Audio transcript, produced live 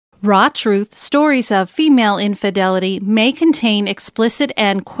Raw Truth, Stories of Female Infidelity may contain explicit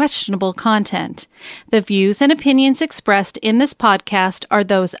and questionable content. The views and opinions expressed in this podcast are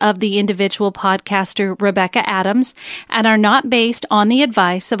those of the individual podcaster Rebecca Adams and are not based on the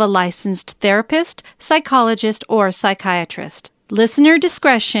advice of a licensed therapist, psychologist, or psychiatrist. Listener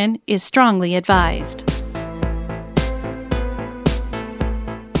discretion is strongly advised.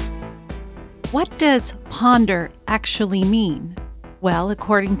 What does ponder actually mean? Well,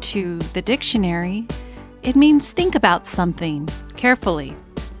 according to the dictionary, it means think about something carefully,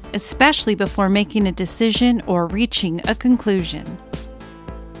 especially before making a decision or reaching a conclusion.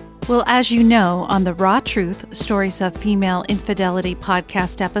 Well, as you know, on the Raw Truth, Stories of Female Infidelity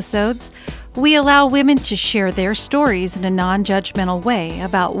podcast episodes, we allow women to share their stories in a non-judgmental way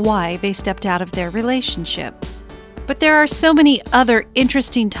about why they stepped out of their relationships. But there are so many other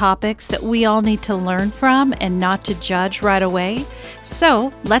interesting topics that we all need to learn from and not to judge right away.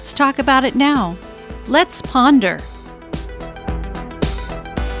 So let's talk about it now. Let's ponder.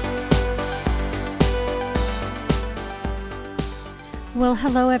 Well,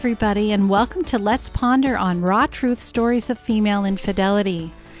 hello everybody, and welcome to Let's Ponder on Raw Truth Stories of Female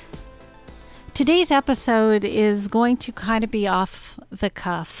Infidelity. Today's episode is going to kind of be off the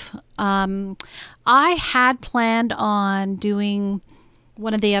cuff. I had planned on doing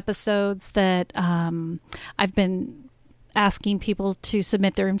one of the episodes that I've been asking people to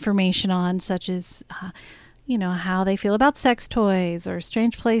submit their information on, such as, how they feel about sex toys or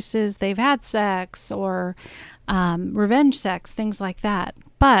strange places they've had sex or revenge sex, things like that.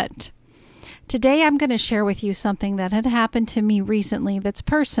 But today I'm going to share with you something that had happened to me recently that's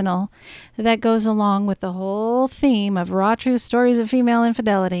personal, that goes along with the whole theme of Raw Truth Stories of Female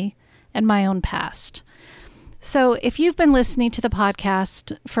Infidelity and my own past. So if you've been listening to the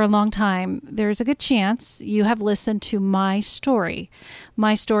podcast for a long time, there's a good chance you have listened to my story.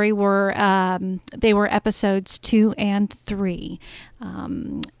 My story they were episodes 2 and 3.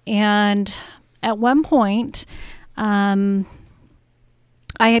 And at one point, I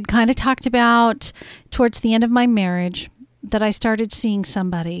had kind of talked about towards the end of my marriage that I started seeing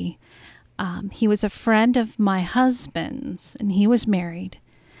somebody. He was a friend of my husband's, and he was married.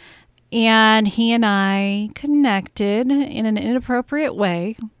 And he and I connected in an inappropriate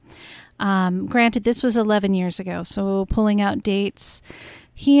way. Granted, this was 11 years ago, so pulling out dates.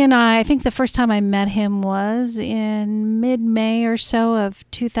 He and I think the first time I met him was in mid-May or so of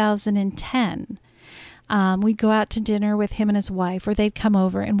 2010. We'd go out to dinner with him and his wife, or they'd come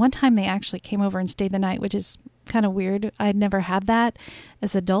over. And one time they actually came over and stayed the night, which is kind of weird. I'd never had that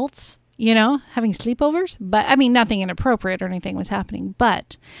as adults, having sleepovers. But, nothing inappropriate or anything was happening.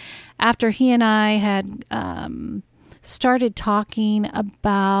 But after he and I had started talking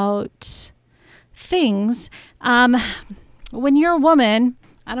about things, when you're a woman,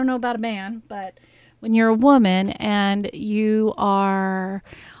 I don't know about a man, but when you're a woman and you are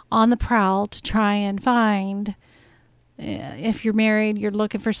on the prowl to try and find, if you're married, you're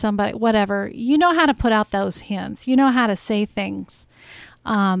looking for somebody, whatever, you know how to put out those hints. You know how to say things.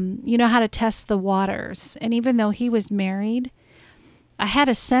 You know how to test the waters. And even though he was married, I had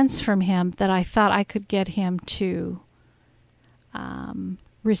a sense from him that I thought I could get him to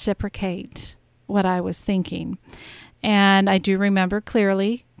reciprocate what I was thinking. And I do remember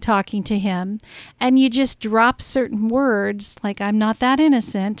clearly talking to him, and you just drop certain words like, I'm not that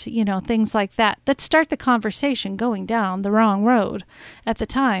innocent, things like that start the conversation going down the wrong road. At the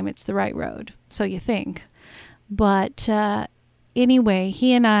time, it's the right road, so you think. But anyway,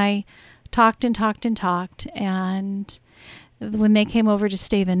 he and I talked, and when they came over to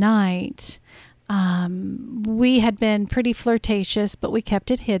stay the night, we had been pretty flirtatious, but we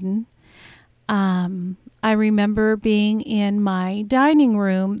kept it hidden. I remember being in my dining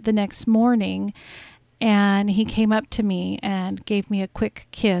room the next morning, and he came up to me and gave me a quick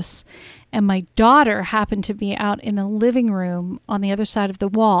kiss. And my daughter happened to be out in the living room on the other side of the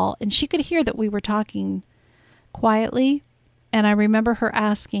wall, and she could hear that we were talking quietly. And I remember her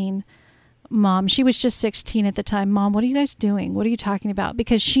asking, Mom, she was just 16 at the time, Mom, what are you guys doing? What are you talking about?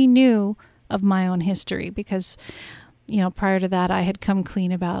 Because she knew of my own history, because, prior to that, I had come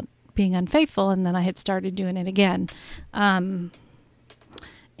clean about being unfaithful, and then I had started doing it again. In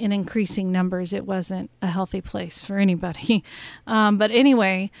increasing numbers, it wasn't a healthy place for anybody. But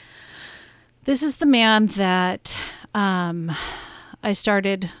anyway, this is the man that I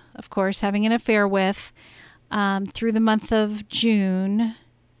started, of course, having an affair with through the month of June.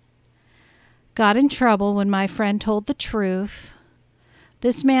 Got in trouble when my friend told the truth.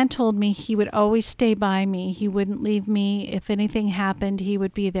 This man told me he would always stay by me. He wouldn't leave me. If anything happened, he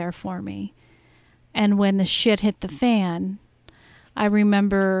would be there for me. And when the shit hit the fan, I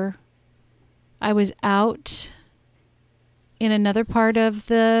remember I was out in another part of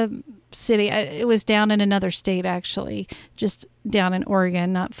the city. It was down in another state, actually, just down in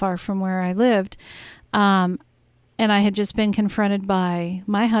Oregon, not far from where I lived. And I had just been confronted by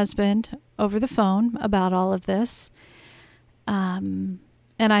my husband over the phone about all of this. And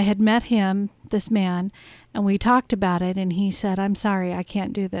I had met him, this man, and we talked about it, and he said, "I'm sorry, I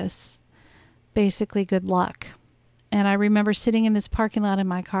can't do this. Basically, good luck." And I remember sitting in this parking lot in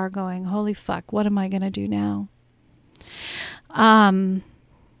my car going, holy fuck, what am I going to do now? And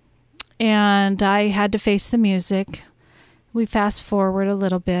I had to face the music. We fast forward a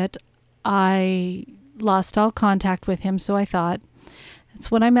little bit. I lost all contact with him, so I thought.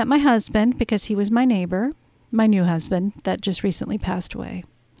 That's when I met my husband, because he was my neighbor, my new husband that just recently passed away.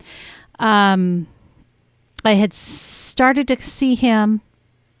 I had started to see him.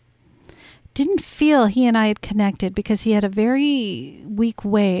 Didn't feel he and I had connected because he had a very weak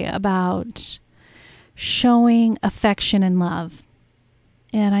way about showing affection and love.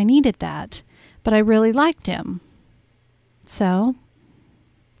 And I needed that, but I really liked him. So,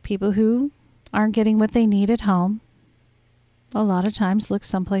 people who aren't getting what they need at home, a lot of times look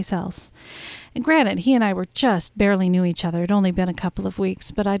someplace else. And granted, he and I were just barely knew each other. It'd only been a couple of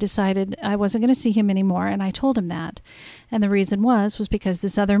weeks, but I decided I wasn't going to see him anymore, and I told him that. And the reason was because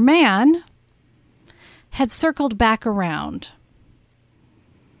this other man had circled back around.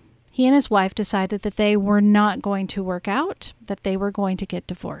 He and his wife decided that they were not going to work out, that they were going to get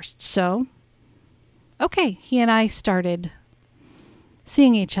divorced. So, okay, he and I started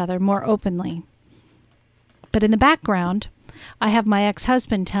seeing each other more openly. But in the background, I have my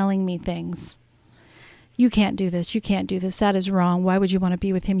ex-husband telling me things. You can't do this. You can't do this. That is wrong. Why would you want to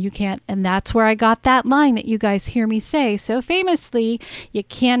be with him? You can't. And that's where I got that line that you guys hear me say so famously, you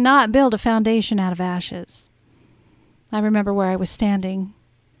cannot build a foundation out of ashes. I remember where I was standing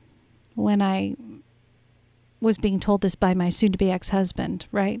when I was being told this by my soon-to-be ex-husband,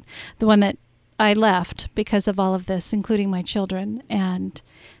 right? The one that I left because of all of this, including my children, and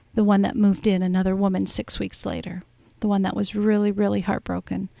the one that moved in, another woman 6 weeks later. The one that was really, really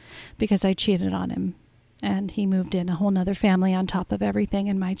heartbroken because I cheated on him. And he moved in, a whole nother family on top of everything,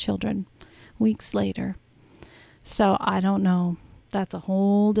 and my children weeks later. So I don't know. That's a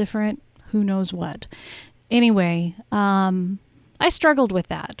whole different who knows what. Anyway, I struggled with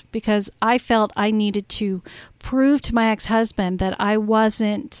that because I felt I needed to prove to my ex-husband that I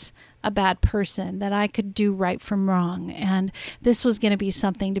wasn't a bad person, that I could do right from wrong. And this was going to be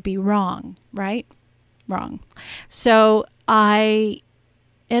something to be wrong, right? Wrong. So I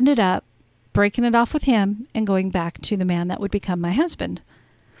ended up breaking it off with him and going back to the man that would become my husband.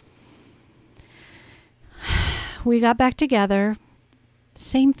 We got back together,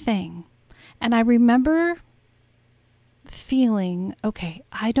 same thing. And I remember feeling, okay,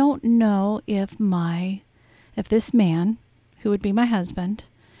 I don't know if this man, who would be my husband,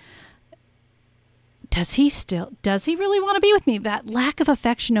 does he really want to be with me? That lack of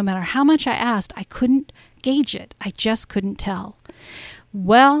affection, no matter how much I asked, I couldn't gauge it. I just couldn't tell.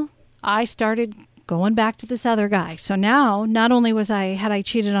 Well, I started going back to this other guy. So now, not only had I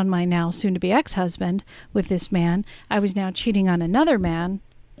cheated on my now soon-to-be ex-husband with this man, I was now cheating on another man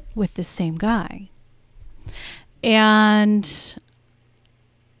with this same guy. And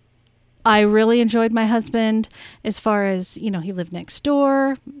I really enjoyed my husband as far as, he lived next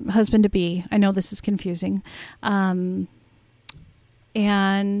door, husband-to-be. I know this is confusing. And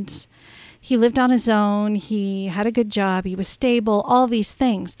he lived on his own. He had a good job. He was stable, all these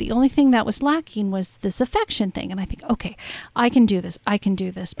things. The only thing that was lacking was this affection thing. And I think, okay, I can do this. I can do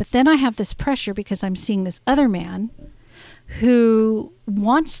this. But then I have this pressure because I'm seeing this other man who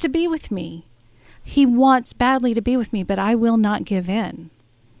wants to be with me. He wants badly to be with me, but I will not give in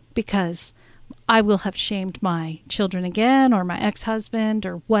because I will have shamed my children again or my ex-husband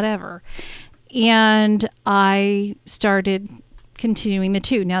or whatever. And I started continuing the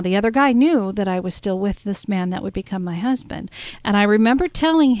two. Now, the other guy knew that I was still with this man that would become my husband. And I remember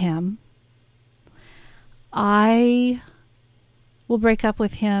telling him, I will break up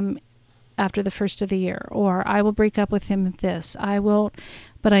with him after the first of the year, or I will break up with him at this. I won't,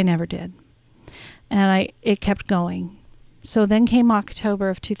 but I never did. And it kept going. So then came October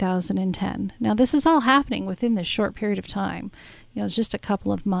of 2010. Now, this is all happening within this short period of time. It's just a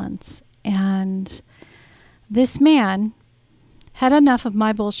couple of months. And this man had enough of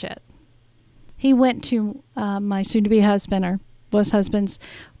my bullshit. He went to my soon-to-be husband, or was husband's,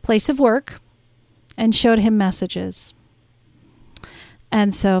 place of work and showed him messages.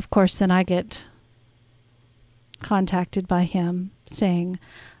 And so, of course, then I get contacted by him saying,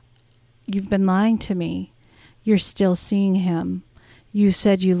 "You've been lying to me. You're still seeing him. You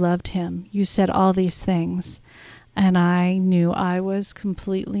said you loved him. You said all these things. And I knew I was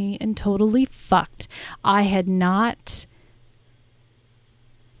completely and totally fucked. I had not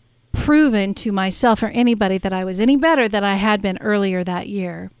proven to myself or anybody that I was any better than I had been earlier that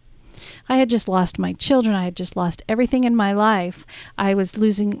year. I had just lost my children. I had just lost everything in my life. I was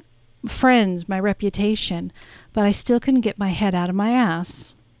losing friends, my reputation, but I still couldn't get my head out of my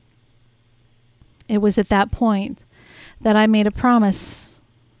ass. It was at that point that I made a promise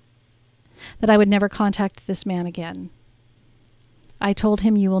that I would never contact this man again. I told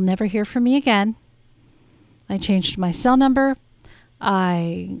him, you will never hear from me again. I changed my cell number.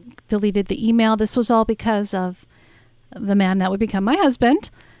 I deleted the email. This was all because of the man that would become my husband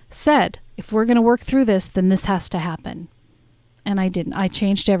said, if we're going to work through this, then this has to happen. And I didn't. I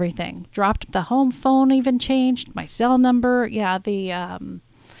changed everything. Dropped the home phone, even changed my cell number. Yeah, the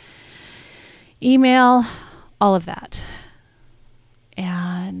email, all of that.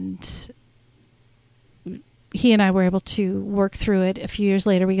 And he and I were able to work through it. A few years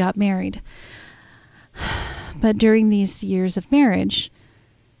later, we got married. But during these years of marriage,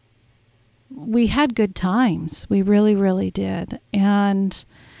 we had good times. We really, really did. And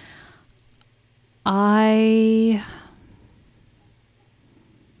I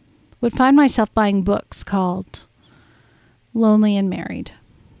would find myself buying books called Lonely and Married.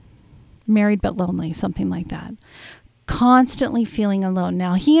 Married but Lonely, something like that. Constantly feeling alone.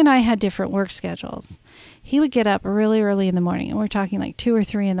 Now, he and I had different work schedules. He would get up really early in the morning, and we're talking like 2 or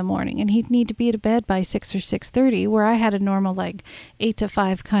 3 in the morning, and he'd need to be to bed by 6 or 6:30, where I had a normal like 8 to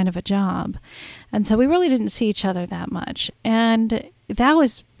 5 kind of a job. And so we really didn't see each other that much. And that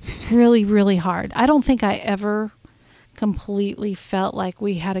was really, really hard. I don't think I ever completely felt like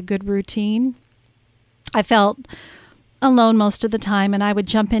we had a good routine. I felt alone most of the time, and I would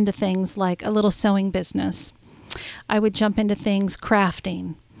jump into things like a little sewing business. I would jump into things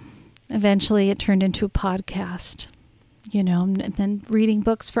crafting. Eventually it turned into a podcast, and then reading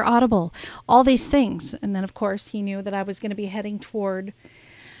books for Audible, all these things. And then, of course, he knew that I was going to be heading toward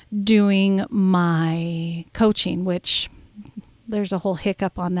doing my coaching, which there's a whole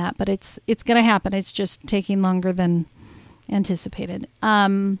hiccup on that, but it's going to happen. It's just taking longer than anticipated.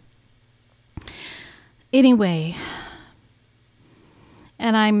 Anyway,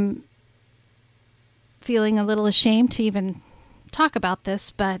 and I'm feeling a little ashamed to even talk about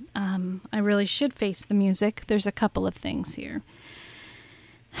this, but I really should face the music. There's a couple of things here.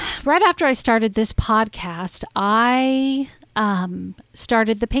 Right after I started this podcast, I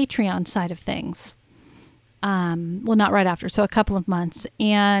started the Patreon side of things. Well, not right after, so a couple of months.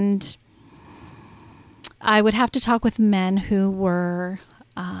 And I would have to talk with men who were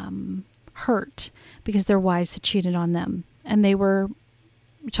hurt because their wives had cheated on them. And they were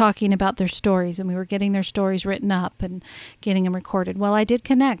talking about their stories, and we were getting their stories written up and getting them recorded. Well, I did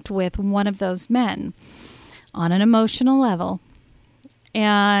connect with one of those men on an emotional level.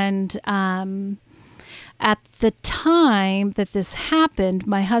 And at the time that this happened,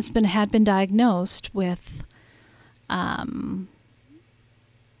 my husband had been diagnosed with a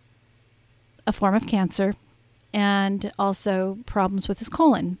form of cancer and also problems with his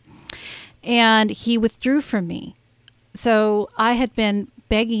colon. And he withdrew from me. So I had been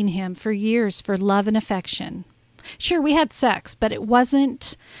begging him for years for love and affection. Sure, we had sex, but it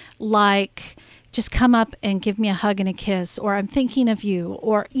wasn't like just come up and give me a hug and a kiss, or I'm thinking of you,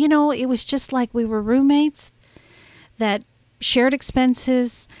 or, it was just like we were roommates that shared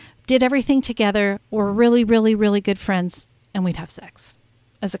expenses, did everything together, were really, really, really good friends, and we'd have sex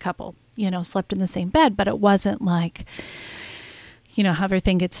as a couple, slept in the same bed, but it wasn't like, how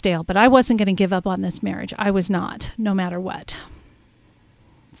everything gets stale. But I wasn't going to give up on this marriage. I was not, no matter what.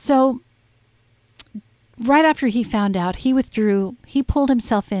 So right after he found out, he withdrew. He pulled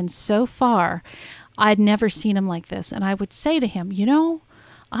himself in so far. I'd never seen him like this. And I would say to him,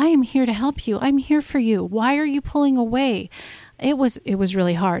 I am here to help you. I'm here for you. Why are you pulling away? It was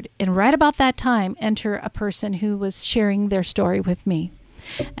really hard. And right about that time, enter a person who was sharing their story with me.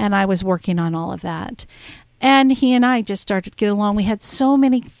 And I was working on all of that. And he and I just started to get along. We had so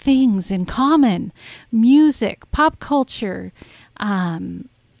many things in common. Music, pop culture,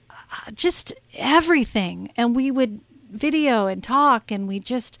 just everything. And we would video and talk, and we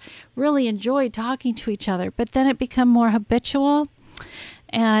just really enjoyed talking to each other. But then it became more habitual,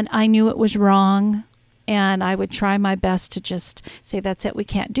 and I knew it was wrong. And I would try my best to just say, that's it. We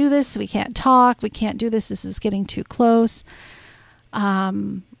can't do this. We can't talk. We can't do this. This is getting too close.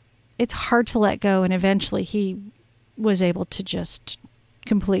 It's hard to let go. And eventually he was able to just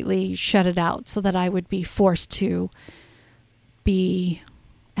completely shut it out so that I would be forced to be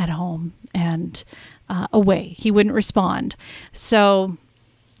at home and away. He wouldn't respond. So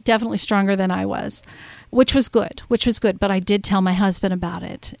definitely stronger than I was, which was good. But I did tell my husband about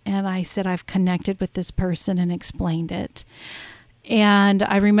it. And I said, I've connected with this person, and explained it. And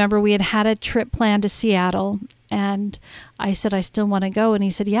I remember we had a trip planned to Seattle, and I said, I still want to go. And he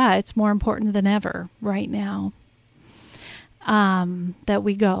said, yeah, it's more important than ever right now that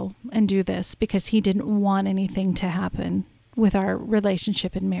we go and do this, because he didn't want anything to happen with our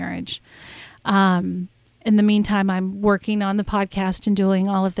relationship and marriage. In the meantime, I'm working on the podcast and doing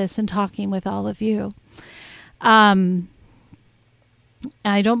all of this and talking with all of you. I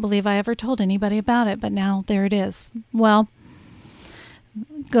don't believe I ever told anybody about it, but now there it is. Well,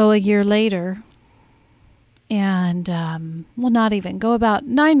 go a year later, and, not even, go about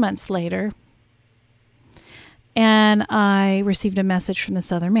 9 months later, and I received a message from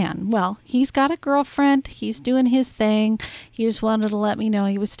this other man. Well, he's got a girlfriend. He's doing his thing. He just wanted to let me know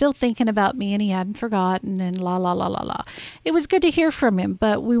he was still thinking about me, and he hadn't forgotten, and la, la, la, la, la. It was good to hear from him,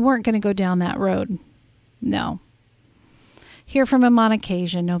 but we weren't going to go down that road. No. Hear from him on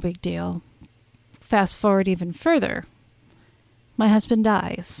occasion, no big deal. Fast forward even further. My husband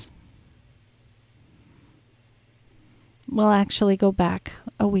dies. We'll actually go back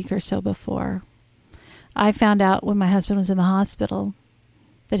a week or so before. I found out when my husband was in the hospital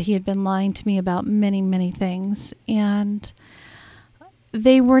that he had been lying to me about many, many things. And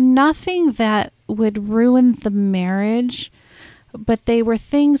they were nothing that would ruin the marriage, but they were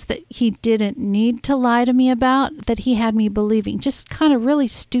things that he didn't need to lie to me about, that he had me believing. Just kind of really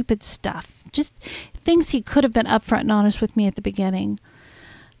stupid stuff. Just things he could have been upfront and honest with me at the beginning.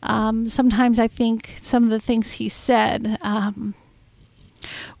 Sometimes I think some of the things he said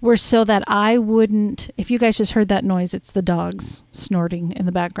were so that I wouldn't, if you guys just heard that noise, it's the dogs snorting in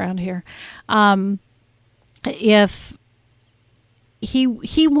the background here. If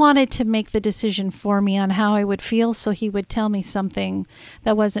he wanted to make the decision for me on how I would feel, so he would tell me something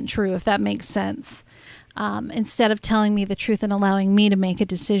that wasn't true, if that makes sense. Instead of telling me the truth and allowing me to make a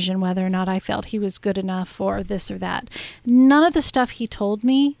decision whether or not I felt he was good enough or this or that. None of the stuff he told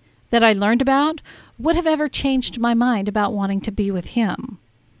me that I learned about would have ever changed my mind about wanting to be with him.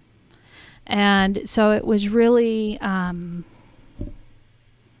 And so it was really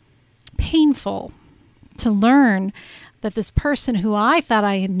painful to learn that this person who I thought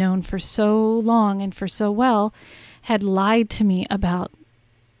I had known for so long and for so well had lied to me about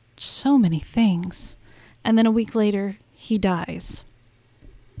so many things. And then a week later, he dies.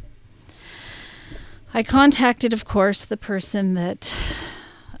 I contacted, of course, the person that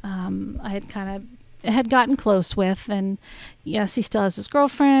I had gotten close with, and yes, he still has his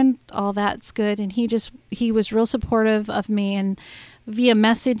girlfriend, all that's good, and he was real supportive of me, and via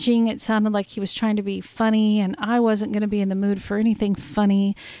messaging, it sounded like he was trying to be funny, and I wasn't going to be in the mood for anything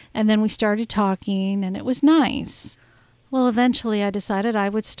funny, and then we started talking, and it was nice. Well, eventually I decided I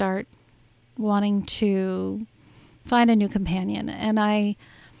would start wanting to find a new companion, and I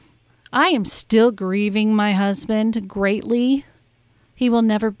am still grieving my husband greatly. He will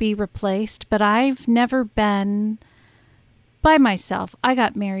never be replaced, but I've never been by myself. I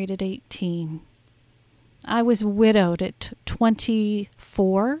got married at 18. I was widowed at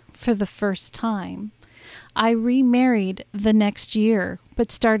 24 for the first time. I remarried the next year,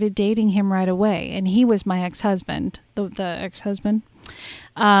 but started dating him right away. And he was my ex-husband, the ex-husband,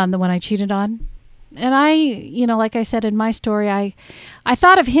 the one I cheated on. And I, like I said in my story, I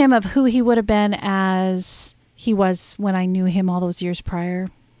thought of him, of who he would have been as he was when I knew him all those years prior.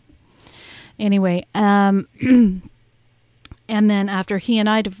 Anyway, and then after he and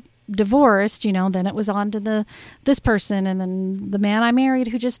I divorced, then it was on to this person, and then the man I married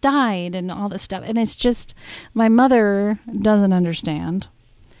who just died, and all this stuff. And it's just, my mother doesn't understand.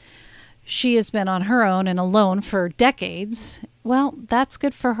 She has been on her own and alone for decades. Well, that's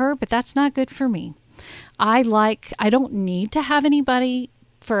good for her, but that's not good for me. I don't need to have anybody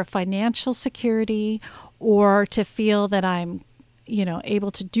for a financial security or to feel that I'm,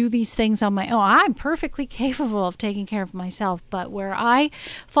 able to do these things on my own. I'm perfectly capable of taking care of myself, but where I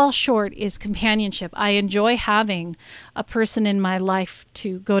fall short is companionship. I enjoy having a person in my life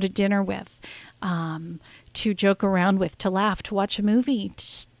to go to dinner with, to joke around with, to laugh, to watch a movie,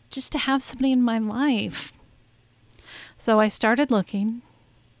 just to have somebody in my life. So I started looking,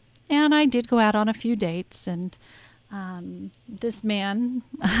 and I did go out on a few dates, and this man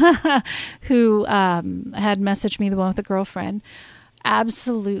who had messaged me, the one with the girlfriend,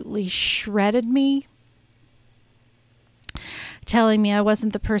 absolutely shredded me, telling me I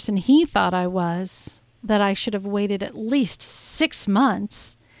wasn't the person he thought I was, that I should have waited at least 6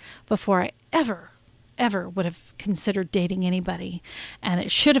 months before I ever would have considered dating anybody, and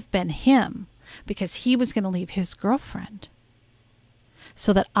it should have been him. because he was going to leave his girlfriend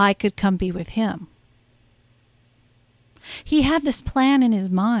so that I could come be with him. He had this plan in his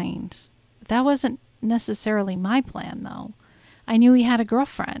mind. That wasn't necessarily my plan, though. I knew he had a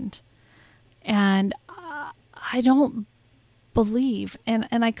girlfriend. And I don't believe, and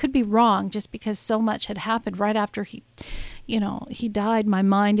I could be wrong just because so much had happened right after he died. My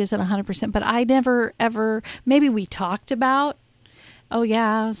mind isn't 100%, but I never ever, maybe we talked about, oh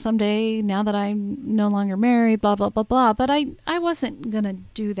yeah, someday, now that I'm no longer married, blah, blah, blah, blah. But I wasn't going to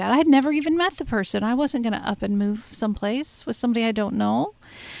do that. I had never even met the person. I wasn't going to up and move someplace with somebody I don't know.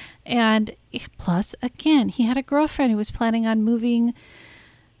 And plus, again, he had a girlfriend who was planning on moving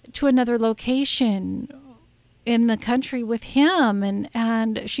to another location in the country with him.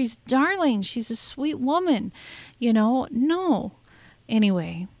 And she's darling. She's a sweet woman. No.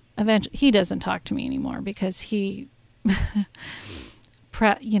 Anyway, eventually, he doesn't talk to me anymore because he...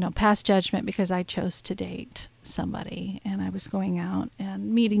 past judgment because I chose to date somebody and I was going out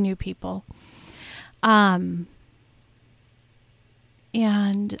and meeting new people. And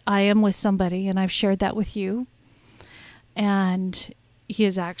I am with somebody, and I've shared that with you. And he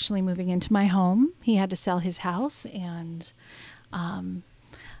is actually moving into my home. He had to sell his house, and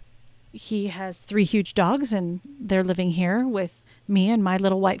he has 3 huge dogs, and they're living here with me and my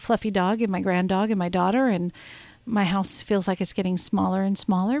little white fluffy dog and my grand dog and my daughter, and my house feels like it's getting smaller and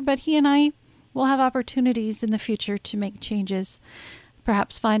smaller, but he and I will have opportunities in the future to make changes,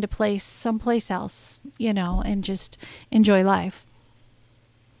 perhaps find a place someplace else, and just enjoy life.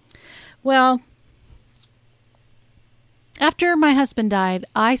 Well, after my husband died,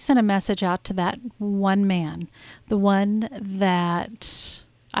 I sent a message out to that one man, the one that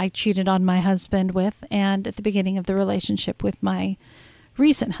I cheated on my husband with, and at the beginning of the relationship with my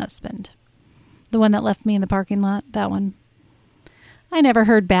recent husband. The one that left me in the parking lot, that one. I never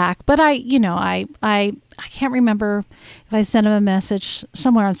heard back, but I can't remember if I sent him a message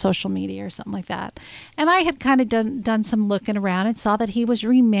somewhere on social media or something like that. And I had kind of done some looking around and saw that he was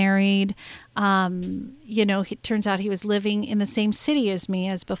remarried. It turns out he was living in the same city as me,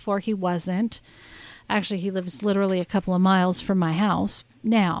 as before he wasn't. Actually, he lives literally a couple of miles from my house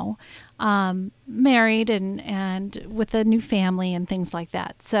now, married and with a new family and things like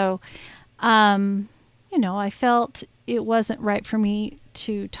that. So, I felt it wasn't right for me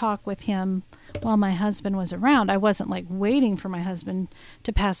to talk with him while my husband was around. I wasn't waiting for my husband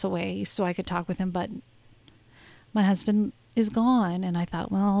to pass away so I could talk with him, but my husband is gone. And I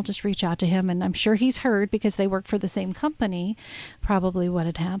thought, well, I'll just reach out to him. And I'm sure he's heard because they work for the same company, probably what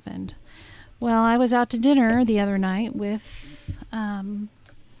had happened. Well, I was out to dinner the other night with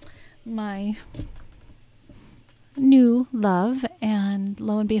my new love, and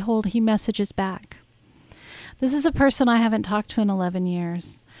lo and behold, he messages back. This is a person I haven't talked to in 11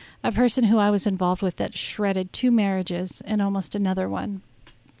 years, a person who I was involved with that shredded 2 marriages and almost another one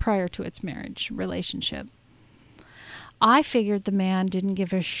prior to its marriage relationship. I figured the man didn't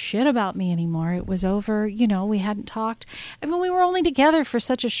give a shit about me anymore. It was over, we hadn't talked. I mean, we were only together for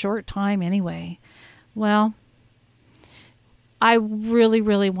such a short time anyway. Well, I really,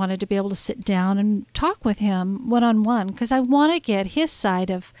 really wanted to be able to sit down and talk with him one-on-one because I want to get his side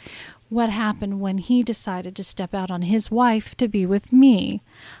of what happened when he decided to step out on his wife to be with me.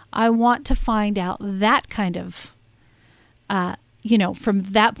 I want to find out that kind of, from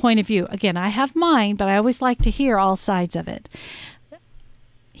that point of view. Again, I have mine, but I always like to hear all sides of it.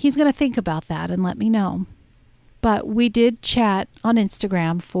 He's going to think about that and let me know. But we did chat on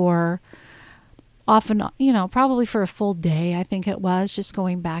Instagram for often, probably for a full day, I think it was, just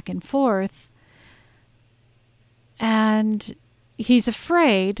going back and forth. And he's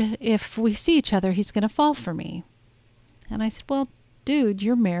afraid if we see each other, he's going to fall for me. And I said, well, dude,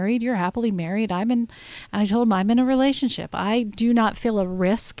 you're married. You're happily married. And I told him I'm in a relationship. I do not feel a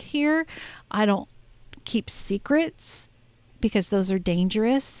risk here. I don't keep secrets because those are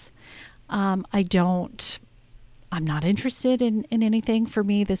dangerous. I'm not interested in anything. For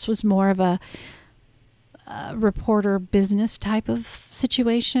me, this was more of a reporter business type of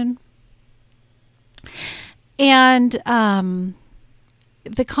situation. And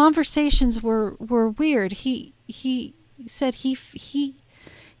the conversations were weird. He said he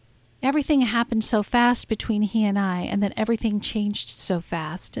everything happened so fast between he and I, and then everything changed so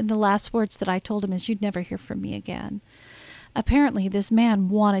fast. And the last words that I told him is, "You'd never hear from me again." Apparently, this man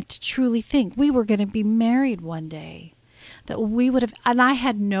wanted to truly think we were going to be married one day, that we would have, and I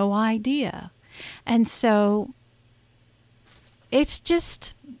had no idea. And so it's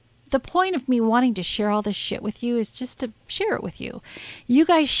just the point of me wanting to share all this shit with you is just to share it with you. You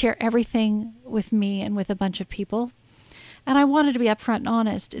guys share everything with me and with a bunch of people. And I wanted to be upfront and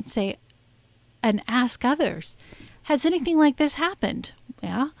honest and say, and ask others, has anything like this happened?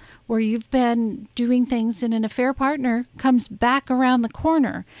 Yeah. Where you've been doing things and an affair partner comes back around the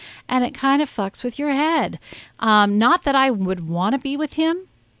corner and it kind of fucks with your head. Not that I would want to be with him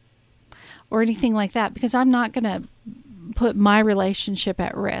or anything like that, because I'm not going to put my relationship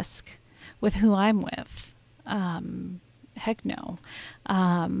at risk with who I'm with. Heck no.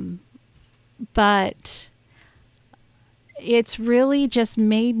 But it's really just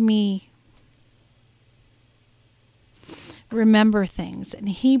made me remember things, and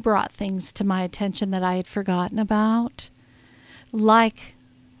he brought things to my attention that I had forgotten about, like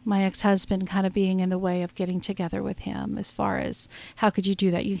my ex-husband kind of being in the way of getting together with him, as far as, how could you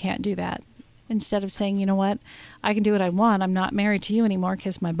do that? You can't do that. Instead of saying, you know what, I can do what I want. I'm not married to you anymore.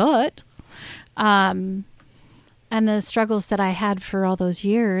 Kiss my butt. And the struggles that I had for all those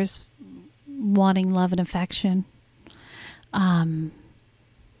years, wanting love and affection.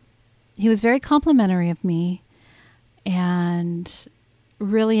 He was very complimentary of me and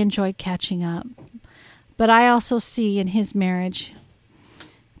really enjoyed catching up. But I also see in his marriage,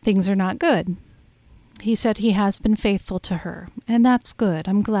 things are not good. He said he has been faithful to her, and that's good.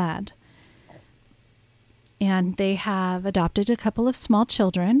 I'm glad. And they have adopted a couple of small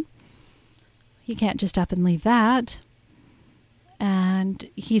children. He can't just up and leave that. And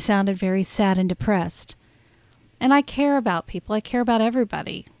he sounded very sad and depressed. And I care about people. I care about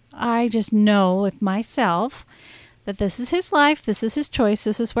everybody. I just know with myself that this is his life, this is his choice,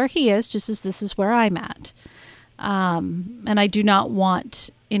 this is where he is, just as this is where I'm at. And I do not want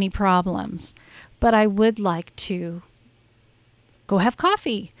any problems. But I would like to go have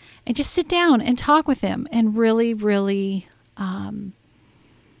coffee and just sit down and talk with him and really, really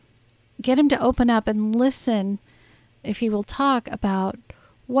get him to open up and listen, if he will talk about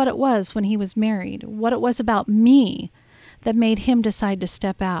what it was when he was married, what it was about me that made him decide to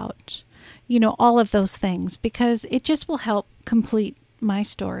step out. You know, all of those things, because it just will help complete my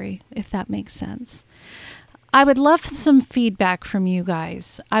story, if that makes sense. I would love some feedback from you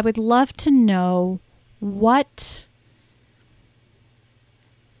guys. I would love to know what,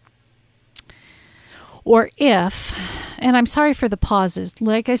 or if, and I'm sorry for the pauses.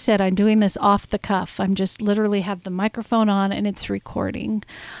 Like I said, I'm doing this off the cuff. I'm just literally have the microphone on and it's recording.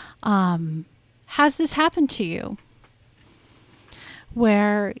 Has this happened to you?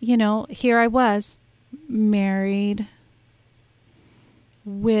 Where, you know, here I was, married,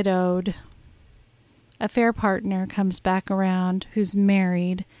 widowed, affair partner comes back around who's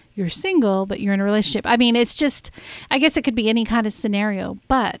married, you're single, but you're in a relationship. I mean, it's just, I guess it could be any kind of scenario,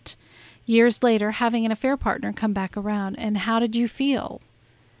 but years later, having an affair partner come back around, and how did you feel?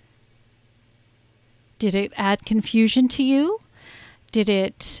 Did it add confusion to you? Did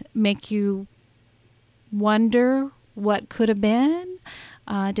it make you wonder what could have been?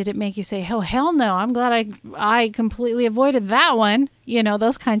 Did it make you say, oh, hell no, I'm glad I completely avoided that one? You know,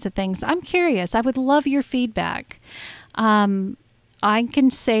 those kinds of things. I'm curious. I would love your feedback. I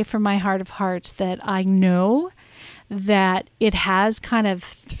can say from my heart of hearts that I know that it has kind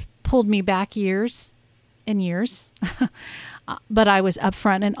of pulled me back years and years. But I was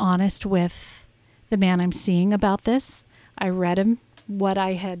upfront and honest with the man I'm seeing about this. I read him what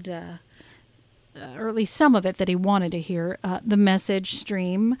I had or at least some of it that he wanted to hear, the message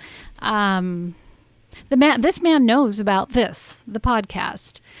stream. This man knows about this, the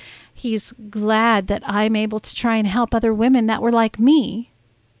podcast. He's glad that I'm able to try and help other women that were like me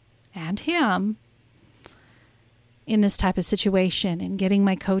and him in this type of situation, and getting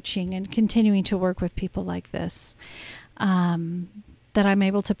my coaching and continuing to work with people like this. That I'm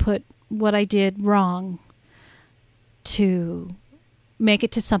able to put what I did wrong to make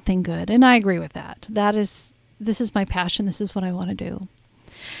it to something good. And I agree with that. This is my passion. This is what I want to do.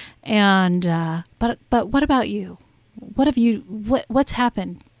 And, but what about you? What's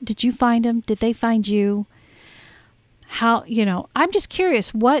happened? Did you find them? Did they find you? How, I'm just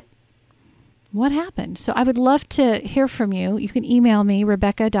curious, what happened? So I would love to hear from you. You can email me,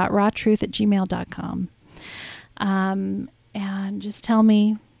 rebecca.rawtruth@gmail.com. And just tell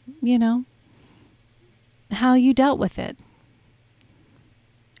me, how you dealt with it.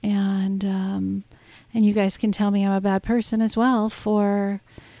 And you guys can tell me I'm a bad person as well for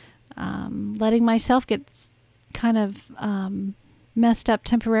letting myself get kind of messed up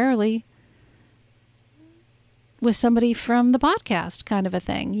temporarily with somebody from the podcast, kind of a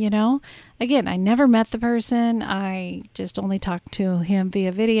thing, Again, I never met the person. I just only talked to him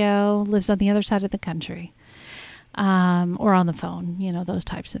via video, lives on the other side of the country, or on the phone, those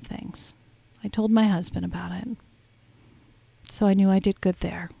types of things. I told my husband about it. So I knew I did good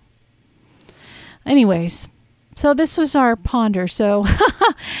there. Anyways, so this was our ponder. So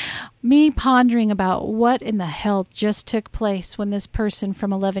me pondering about what in the hell just took place when this person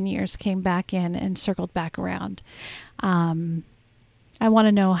from 11 years came back in and circled back around. I want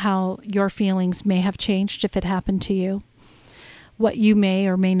to know how your feelings may have changed if it happened to you, what you may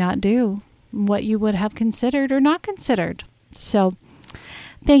or may not do, what you would have considered or not considered. So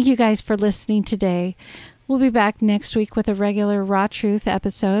thank you guys for listening today. We'll be back next week with a regular Raw Truth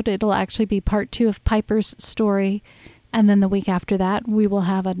episode. It'll actually be part 2 of Piper's story. And then the week after that, we will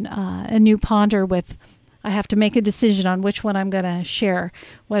have a new ponder with, I have to make a decision on which one I'm going to share,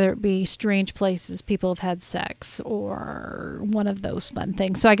 whether it be strange places people have had sex or one of those fun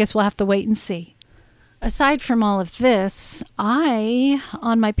things. So I guess we'll have to wait and see. Aside from all of this, I,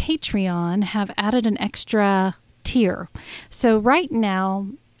 on my Patreon, have added an extra tier. So right now,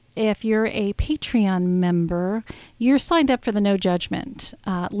 if you're a Patreon member, you're signed up for the No Judgment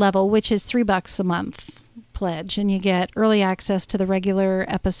level, which is $3 a month pledge, and you get early access to the regular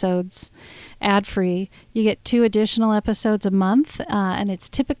episodes ad-free. You get 2 additional episodes a month, and it's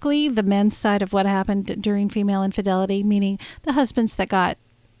typically the men's side of what happened during female infidelity, meaning the husbands that got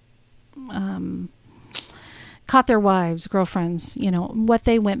caught their wives, girlfriends, what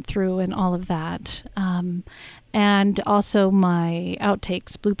they went through and all of that. And also my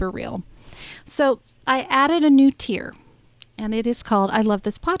outtakes blooper reel. So I added a new tier, and it is called I Love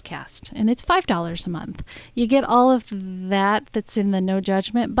This Podcast, and it's $5 a month. You get all of that's in the No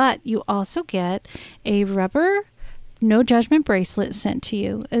Judgment, but you also get a rubber No Judgment bracelet sent to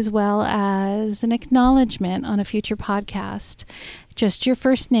you, as well as an acknowledgement on a future podcast. Just your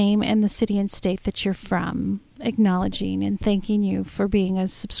first name and the city and state that you're from, acknowledging and thanking you for being a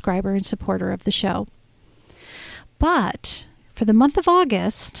subscriber and supporter of the show. But for the month of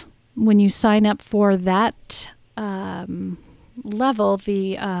August, when you sign up for that level,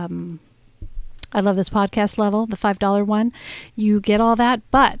 the I Love This Podcast level, the $5 one, you get all that.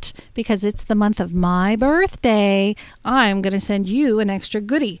 But because it's the month of my birthday, I'm going to send you an extra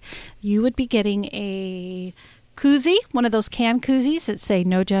goodie. You would be getting a koozie, one of those canned koozies that say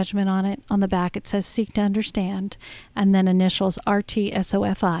No Judgment on it. On the back, it says Seek to Understand, and then initials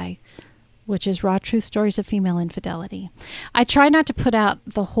RTSOFI, which is Raw Truth Stories of Female Infidelity. I try not to put out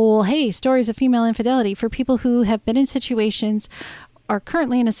the whole, hey, stories of female infidelity for people who have been in situations, are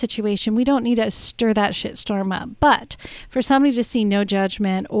currently in a situation. We don't need to stir that shitstorm up. But for somebody to see No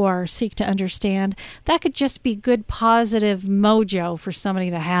Judgment or Seek to Understand, that could just be good, positive mojo for somebody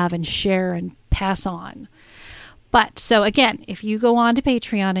to have and share and pass on. But so again, if you go on to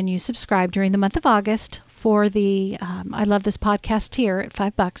Patreon and you subscribe during the month of August for the I Love This Podcast tier at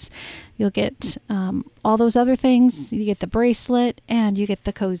 $5, you'll get all those other things. You get the bracelet and you get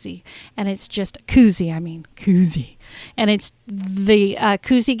the koozie. And it's just koozie. And it's the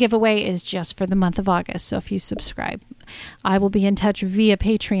koozie giveaway is just for the month of August. So if you subscribe, I will be in touch via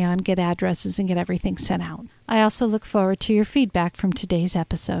Patreon, get addresses and get everything sent out. I also look forward to your feedback from today's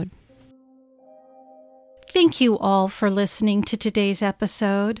episode. Thank you all for listening to today's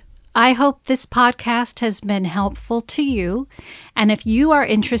episode. I hope this podcast has been helpful to you. And if you are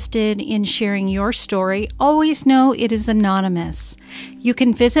interested in sharing your story, always know it is anonymous. You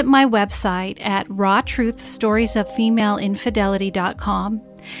can visit my website at rawtruthstoriesoffemaleinfidelity.com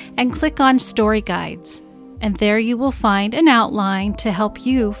and click on Story Guides. And there you will find an outline to help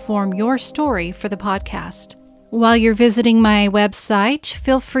you form your story for the podcast. While you're visiting my website,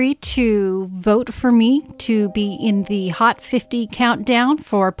 feel free to vote for me to be in the Hot 50 countdown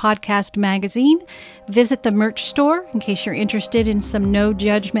for Podcast Magazine. Visit the merch store in case you're interested in some No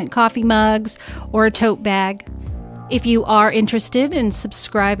Judgment coffee mugs or a tote bag. If you are interested in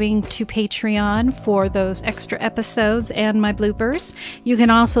subscribing to Patreon for those extra episodes and my bloopers, you can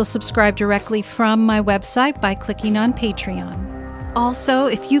also subscribe directly from my website by clicking on Patreon. Also,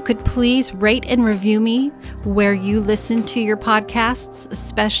 if you could please rate and review me where you listen to your podcasts,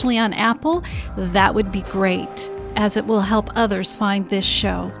 especially on Apple, that would be great, as it will help others find this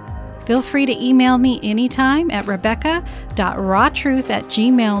show. Feel free to email me anytime at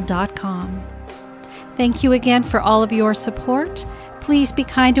rebecca.rawtruth@gmail.com. Thank you again for all of your support. Please be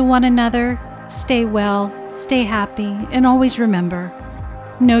kind to one another, stay well, stay happy, and always remember,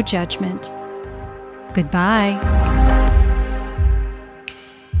 no judgment. Goodbye.